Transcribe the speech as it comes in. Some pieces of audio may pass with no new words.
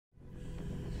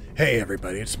Hey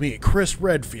everybody, it's me, Chris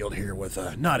Redfield here with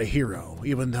Not a Hero,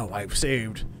 even though I've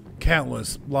saved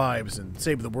countless lives and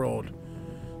saved the world.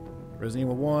 Resident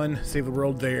Evil 1, saved the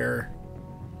world there.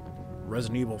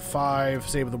 Resident Evil 5,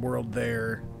 saved the world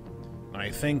there. And I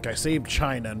think I saved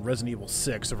China in Resident Evil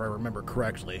 6, if I remember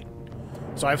correctly.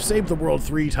 So I've saved the world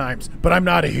 3 times, but I'm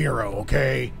not a hero,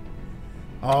 okay?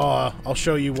 I'll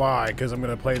show you why, because I'm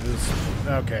going to play this...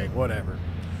 Okay, whatever.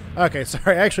 Okay,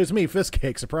 sorry, actually it's me,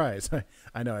 Fistcake, surprise.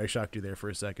 I know, I shocked you there for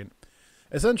a second.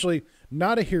 Essentially,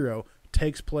 Not a Hero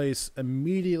takes place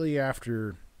immediately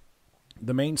after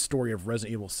the main story of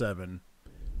Resident Evil 7.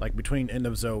 Like, between End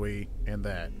of Zoe and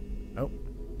that. Oh.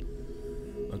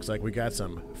 Looks like we got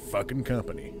some fucking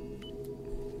company.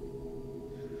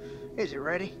 Is it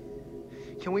ready?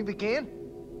 Can we begin?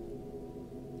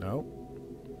 No.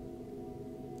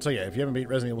 So yeah, if you haven't beat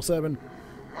Resident Evil 7,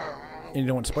 and you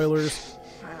don't want spoilers...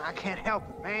 I can't help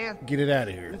it, man. Get it out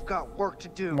of here. We've got work to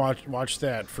do. Watch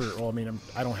that for... Well, I mean,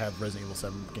 I don't have Resident Evil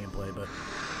 7 gameplay, but...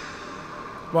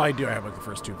 Well, I do. I have, like, the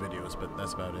first 2 videos, but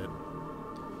that's about it.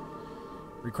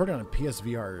 Recording on a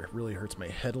PSVR really hurts my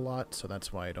head a lot, so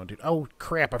that's why I don't do... Oh,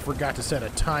 crap. I forgot to set a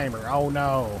timer. Oh,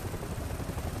 no.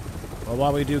 Well,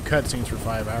 while we do cutscenes for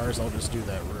 5 hours, I'll just do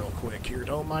that real quick here.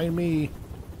 Don't mind me.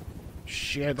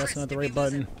 Shit, that's not the right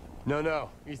button. No.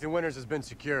 Ethan Winters has been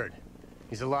secured.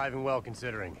 He's alive and well,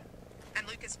 considering. And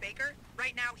Lucas Baker?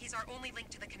 Right now, he's our only link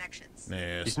to the connections.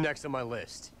 Yes. He's next on my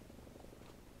list.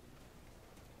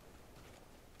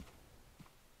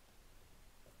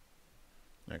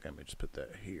 Okay, let me just put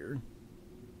that here.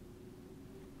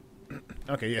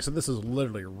 Okay, yeah, so this is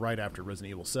literally right after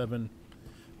Resident Evil 7,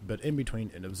 but in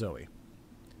between End of Zoe.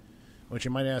 Which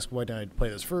you might ask, why did I play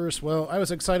this first? Well, I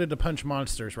was excited to punch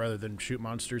monsters rather than shoot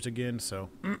monsters again, so...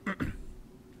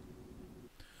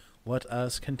 Let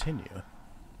us continue.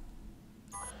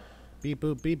 Beep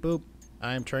boop, beep boop.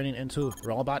 I'm turning into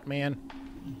Robot Man.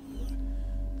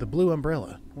 The blue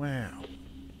umbrella. Wow.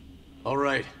 All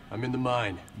right, I'm in the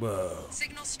mine. Whoa.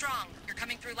 Signal strong. You're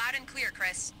coming through loud and clear,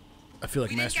 Chris. I feel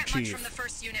like We didn't Master get much Chief. from the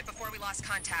first unit before we lost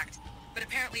contact, but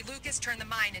apparently Lucas turned the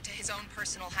mine into his own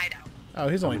personal hideout. Oh,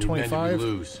 he's only How many men did 25? we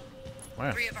lose?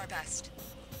 Wow. 3 of our best.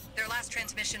 Their last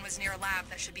transmission was near a lab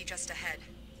that should be just ahead.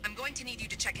 I'm going to need you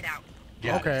to check it out.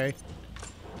 Got it. Okay.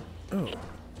 Oh.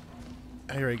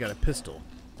 I already got a pistol.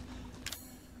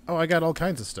 Oh, I got all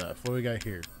kinds of stuff. What do we got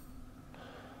here?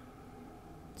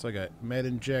 So I got med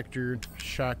injector,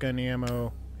 shotgun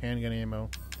ammo, handgun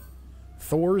ammo.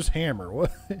 Thor's hammer.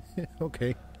 What?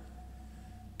 Okay.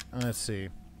 Let's see.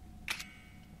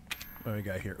 What do we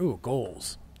got here? Ooh,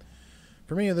 goals.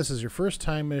 For me, this is your first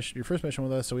mission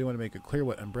with us, so we want to make it clear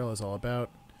what Umbrella is all about.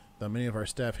 Though many of our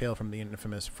staff hail from the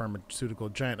infamous pharmaceutical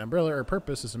giant Umbrella, our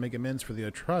purpose is to make amends for the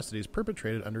atrocities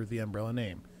perpetrated under the Umbrella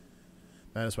name.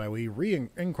 That is why we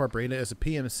reincorporated it as a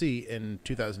PMC in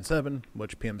 2007,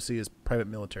 which PMC is Private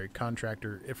Military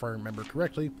Contractor, if I remember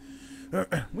correctly.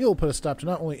 We will put a stop to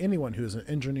not only anyone who is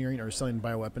engineering or selling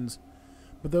bioweapons,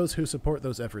 but those who support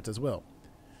those efforts as well.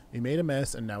 We made a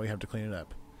mess, and now we have to clean it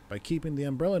up. By keeping the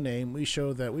Umbrella name, we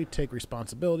show that we take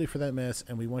responsibility for that mess,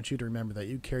 and we want you to remember that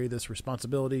you carry this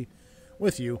responsibility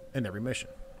with you in every mission.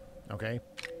 Okay?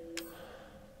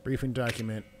 Briefing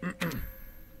document.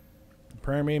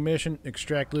 Primary mission,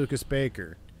 extract Lucas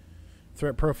Baker.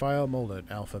 Threat profile, molded.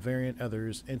 Alpha variant,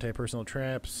 others, anti-personnel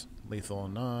traps, lethal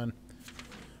and non.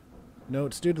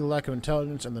 Notes, due to the lack of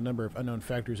intelligence and the number of unknown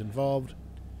factors involved,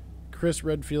 Chris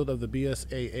Redfield of the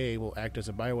BSAA will act as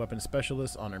a bioweapon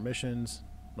specialist on our missions.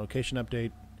 Location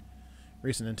update.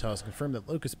 Recent intel has confirmed that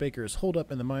Lucas Baker is holed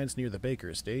up in the mines near the Baker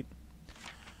estate.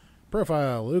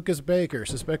 Profile, Lucas Baker,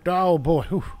 suspect... Oh, boy.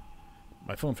 Whew.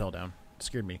 My phone fell down. It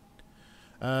scared me.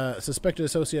 Suspected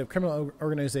associate of criminal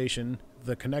organization,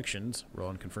 The Connections,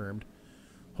 role unconfirmed,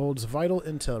 holds vital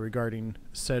intel regarding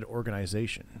said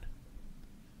organization.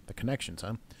 The Connections,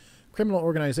 huh? Criminal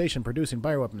organization producing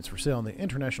bioweapons for sale on the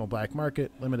international black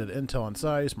market, limited intel on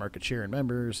size, market share, and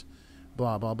members...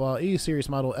 Blah, blah, blah. E-Series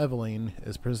model Eveline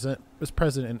is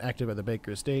present and active at the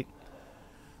Baker estate.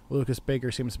 Lucas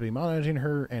Baker seems to be monitoring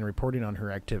her and reporting on her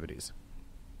activities.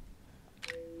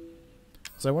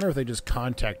 So I wonder if they just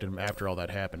contacted him after all that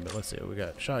happened. But let's see. We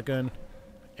got shotgun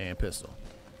and pistol.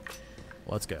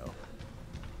 Let's go.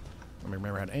 Let me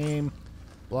remember how to aim.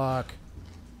 Block.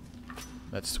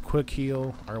 That's quick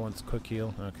heal. R1's quick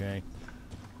heal. Okay.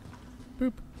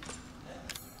 Boop.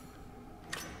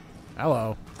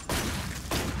 Hello.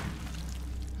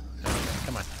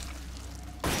 Come on.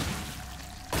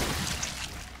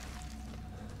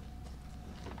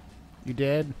 You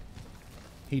dead?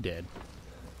 He did.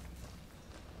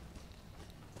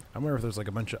 I wonder if there's like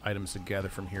a bunch of items to gather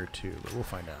from here too, but we'll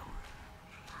find out.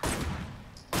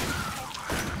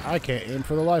 I can't aim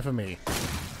for the life of me.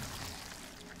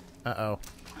 Uh-oh.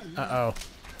 Uh-oh.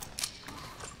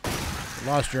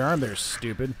 Lost your arm there,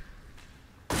 stupid.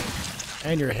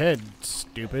 And your head,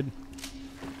 stupid.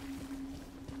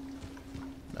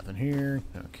 Nothing here.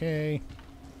 Okay.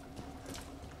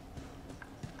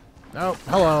 Oh,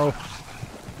 hello.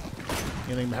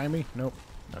 Anything behind me? Nope.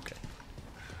 Okay.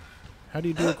 How do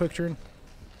you do a quick turn?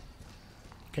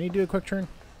 Can you do a quick turn?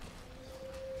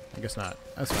 I guess not.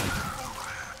 That's fine.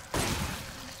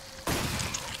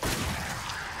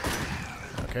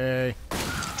 Okay.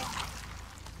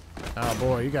 Oh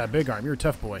boy, you got a big arm. You're a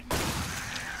tough boy.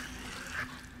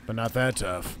 But not that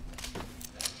tough.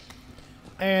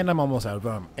 And I'm almost out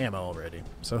of ammo already.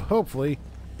 So hopefully,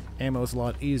 ammo is a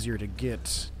lot easier to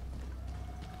get.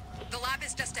 The lab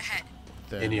is just ahead.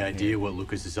 Any idea what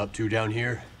Lucas is up to down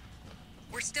here?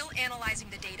 We're still analyzing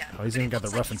the data. Oh, he's even got the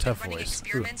rough and tough voice.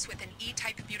 Experiments with an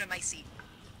E-type mutamycete.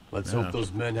 Let's hope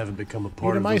those men haven't become a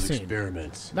part of those Mutamycete.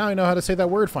 experiments. Now I know how to say that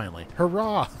word finally.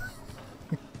 Hurrah!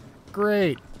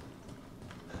 Great.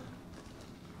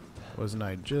 Wasn't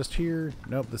I just here?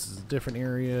 Nope, this is a different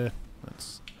area.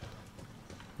 Let's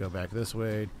go back this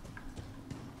way.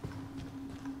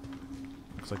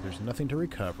 Looks like there's nothing to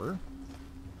recover.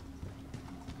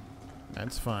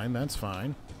 That's fine, that's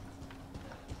fine.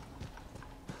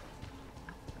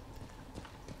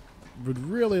 Would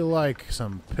really like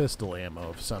some pistol ammo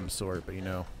of some sort, but you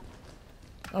know.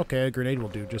 Okay, a grenade will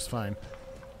do just fine,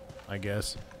 I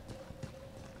guess.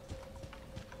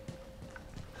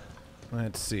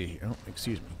 Let's see. Oh,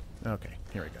 excuse me. Okay,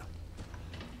 here we go.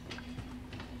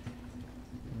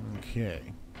 Okay.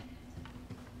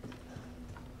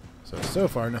 So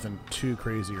far, nothing too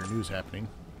crazy or news happening.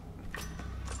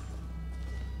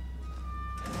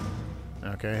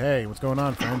 Okay, hey, what's going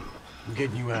on, friend? I'm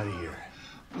getting you out of here.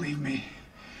 Believe me,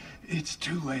 it's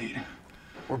too late.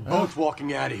 We're both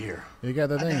walking out of here. You got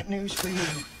that I thing? got news for you.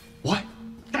 What?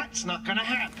 That's not gonna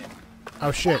happen.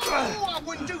 Oh, shit. Oh, I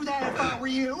wouldn't do that if I were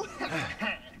you.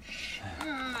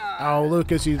 Oh,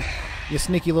 Lucas, you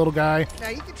sneaky little guy. Now,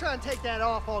 you can try and take that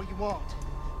off all you want,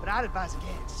 but I'd advise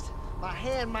against. My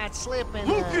hand might slip and...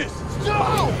 Lucas!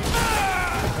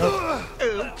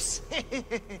 Oops.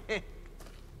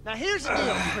 Now, here's the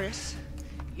deal, Chris.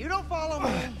 You don't follow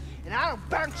me, and I don't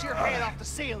bounce your head off the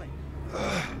ceiling.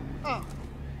 Oh,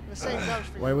 the same goes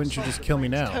for Why wouldn't you just kill me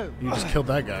now? too. You just killed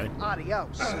that guy.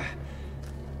 Adios.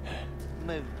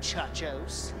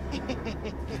 Muchachos.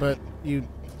 But you...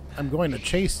 I'm going to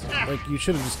chase... Like, you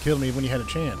should have just killed me when you had a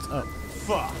chance. Oh.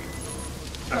 Fuck.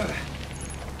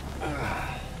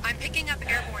 I'm picking up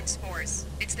airborne spores.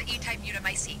 It's the E-type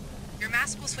mutamycete. Your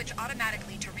mask will switch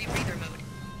automatically to rebreather mode.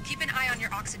 Keep an eye on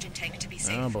your oxygen tank to be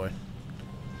safe. Oh, boy.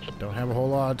 Don't have a whole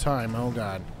lot of time. Oh,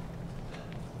 God.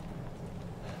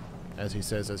 As he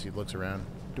says as he looks around.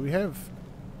 Do we have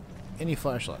any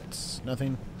flashlights?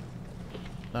 Nothing?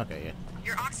 Okay, yeah.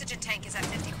 Your oxygen tank is at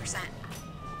 50%.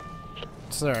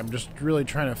 Sorry, I'm just really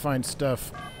trying to find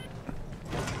stuff.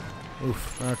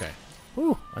 Oof, okay.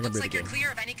 Whew, I can Looks breathe like you're again.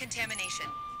 clear of any contamination.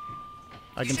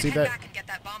 I You can should see head that. back and get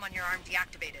that bomb on your arm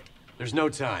deactivated. There's no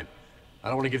time. I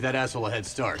don't want to give that asshole a head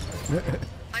start.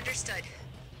 Understood.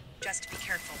 Just be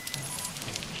careful.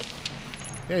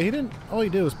 Yeah, he didn't... All he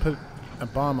did was put a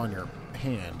bomb on your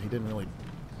hand. He didn't really...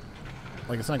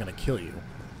 Like, it's not going to kill you.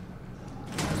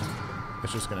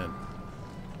 It's just going to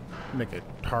make it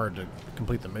hard to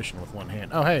complete the mission with one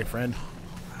hand. Oh, hey, friend.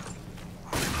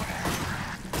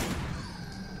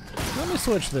 Let me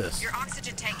switch this. Your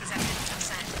oxygen tank is at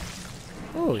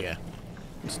 50%. Oh, yeah.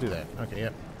 Let's do that. Okay,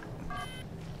 yep.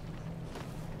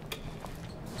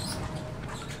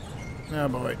 Oh,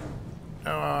 boy.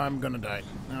 Oh, I'm gonna die.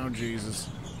 Oh, Jesus.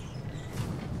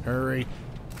 Hurry.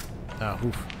 Oh,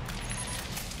 oof.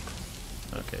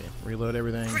 Okay, reload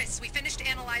everything. Chris, we finished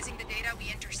analyzing the data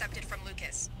we intercepted from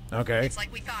Lucas. Okay. It's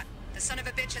like we thought. The son of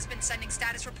a bitch has been sending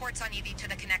status reports on Evie to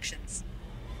the connections.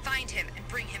 Find him and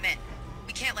bring him in.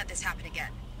 We can't let this happen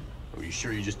again. Are you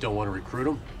sure you just don't want to recruit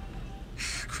him?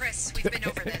 Chris, we've been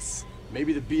over this.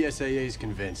 Maybe the BSAA is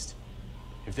convinced.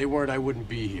 If they weren't, I wouldn't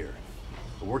be here.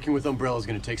 But working with Umbrella is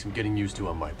going to take some getting used to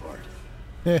on my part.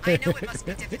 I know it must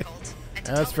be difficult. And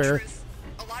to That's tell fair. the truth,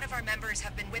 a lot of our members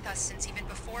have been with us since even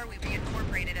before we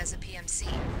reincorporated as a PMC.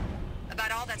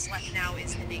 About all that's left now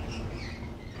is the Navy.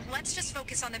 Let's just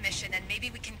focus on the mission and maybe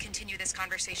we can continue this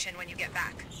conversation when you get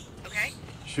back. Okay?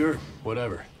 Sure,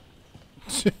 whatever.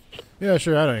 Yeah,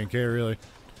 sure, I don't even care, really.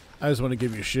 I just want to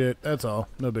give you shit, that's all.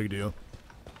 No big deal.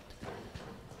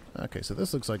 Okay, so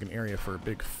this looks like an area for a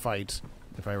big fight,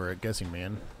 if I were a guessing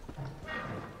man.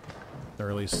 Or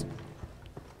at least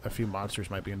a few monsters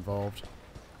might be involved.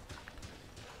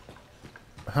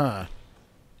 Huh.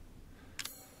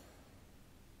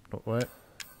 What?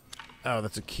 Oh,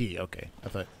 that's a key. Okay.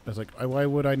 I was like, why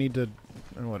would I need to...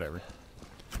 whatever.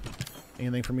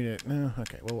 Anything for me to... No?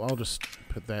 Okay, well, I'll just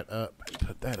put that up.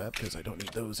 Put that up, because I don't need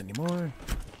those anymore.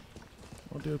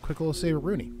 We'll do a quick little save at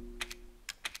Rooney.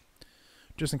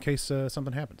 Just in case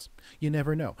something happens. You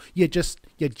never know. You just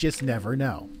never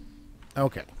know.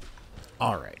 Okay.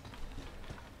 Alright.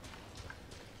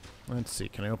 Let's see.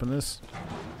 Can I open this?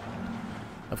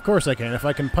 Of course I can. If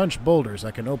I can punch boulders,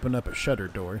 I can open up a shutter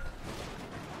door.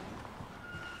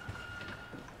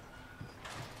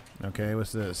 Okay,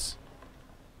 what's this?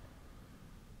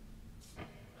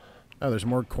 Oh, there's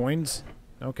more coins?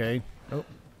 Okay. Oh.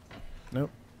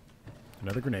 Nope.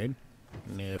 Another grenade.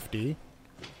 Nifty.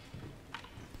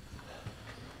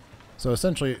 So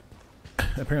essentially,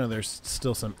 apparently there's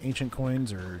still some ancient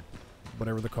coins or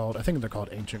whatever they're called. I think they're called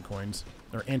ancient coins.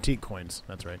 Or antique coins.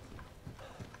 That's right.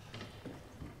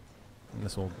 And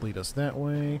this will lead us that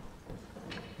way.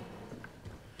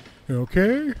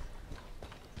 Okay.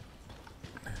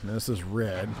 And this is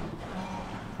red.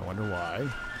 I wonder why.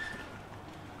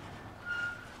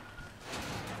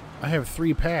 I have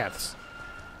 3 paths.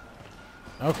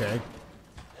 Okay.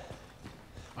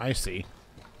 I see.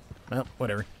 Well,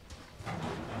 whatever.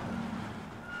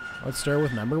 Let's start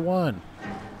with number 1.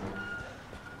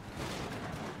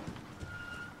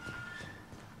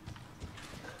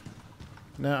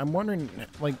 Now, I'm wondering,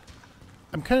 like,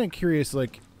 I'm kind of curious,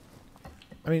 like,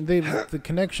 I mean, the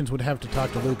connections would have to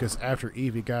talk to Lucas after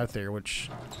Evie got there, which...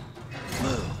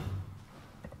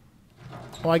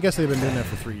 Well, I guess they've been doing that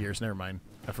for 3 years. Never mind.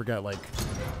 I forgot, like,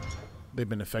 they've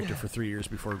been effective for 3 years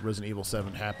before Resident Evil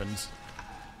 7 happens.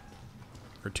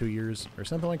 Or 2 years, or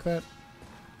something like that.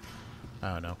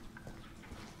 I don't know.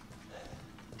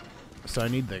 So I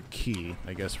need the key,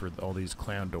 I guess, for all these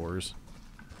clown doors.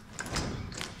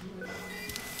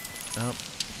 Oh.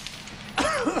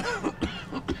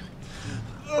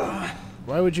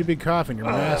 Why would you be coughing? Your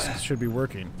mask should be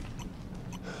working.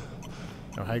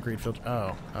 Oh, high-grade filter.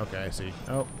 Oh, okay, I see.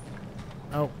 Oh.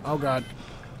 Oh, oh, God.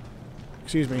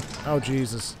 Excuse me. Oh,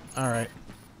 Jesus. All right.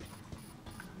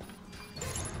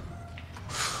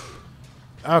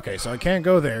 Okay, so I can't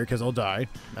go there because I'll die.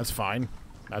 That's fine.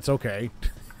 That's okay.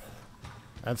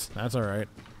 That's all right.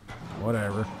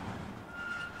 Whatever.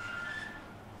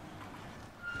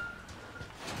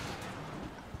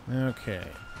 Okay.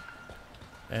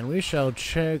 And we shall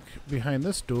check behind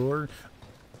this door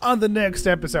on the next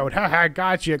episode. Haha,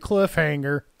 gotcha,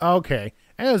 cliffhanger. Okay.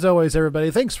 As always, everybody,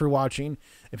 thanks for watching.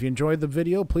 If you enjoyed the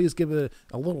video, please give it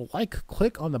a little like.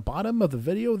 Click on the bottom of the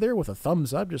video there with a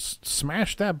thumbs up. Just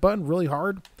smash that button really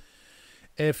hard.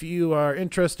 If you are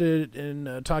interested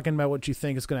in talking about what you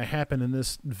think is going to happen in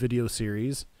this video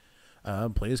series,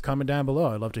 please comment down below.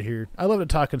 I'd love to hear. I love to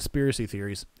talk conspiracy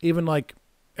theories. Even like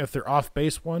if they're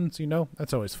off-base ones, you know,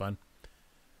 that's always fun.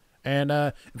 And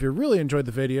if you really enjoyed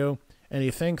the video and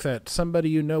you think that somebody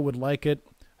you know would like it,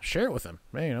 share it with them.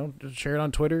 You know, just share it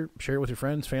on Twitter, share it with your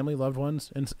friends, family, loved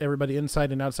ones, and everybody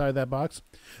inside and outside that box.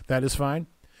 That is fine.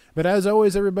 But as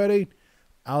always, everybody,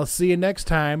 I'll see you next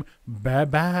time.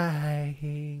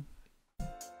 Bye-bye.